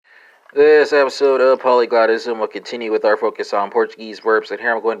This episode of Polyglottism will continue with our focus on Portuguese verbs, and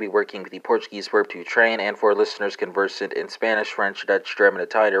here I'm going to be working with the Portuguese verb to train, and for listeners conversant in Spanish, French, Dutch, German,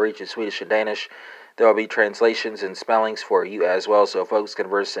 Italian, Norwegian, Swedish, and Danish, there will be translations and spellings for you as well, so folks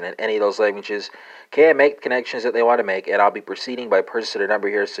conversant in any of those languages can make connections that they want to make, and I'll be proceeding by person or number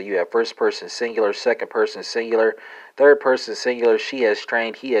here, so you have first person singular, second person singular, third person singular, she has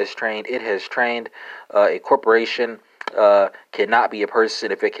trained, he has trained, it has trained, a corporation, cannot be a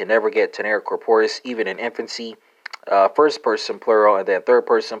person if it can never get tenere corporis, even in infancy. First person plural and then third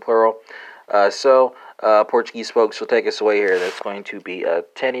person plural. Portuguese folks will take us away here. That's going to be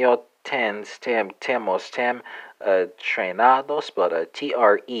tenio, tens, tem, temos, tem, treinados, but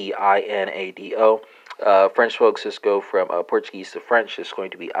Treinado. French folks just go from Portuguese to French. It's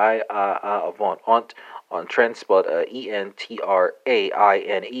going to be avant, on trend, spelled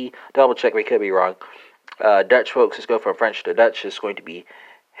Entraine. Double check, we could be wrong. Dutch folks, let's go from French to Dutch. It's going to be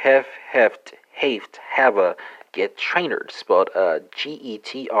heft, have, get trainered, spelled Getrained.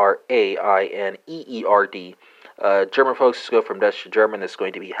 German folks, let's go from Dutch to German. It's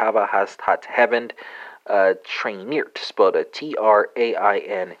going to be have, hast, hat, haven't, trainiert, spelled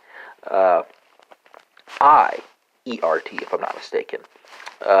Train. IERT, if I'm not mistaken.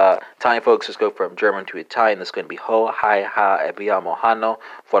 Italian folks, let's go from German to Italian. That's going to be ho, hi, ha, abbiamo, hanno.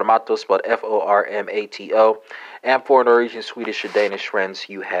 Formato, spelled Formato. And for Norwegian, Swedish, and Danish friends,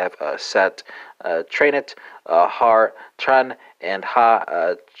 you have set, trainet, har, tran, and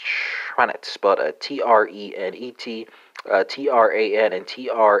ha, tranet, spelled Trenet. Tran and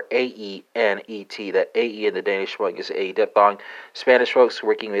Traenet. That AE in the Danish one is a diphthong. Spanish folks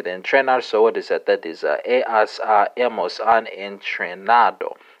working with entrenar, so what is that? That is hemos han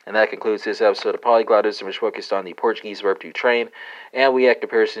entrenado. And that concludes this episode of Polyglottism, which focused on the Portuguese verb to train. And we had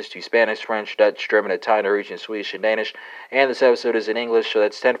comparisons to Spanish, French, Dutch, German, Italian, Norwegian, Swedish, and Danish. And this episode is in English, so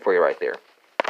that's 10 for you right there.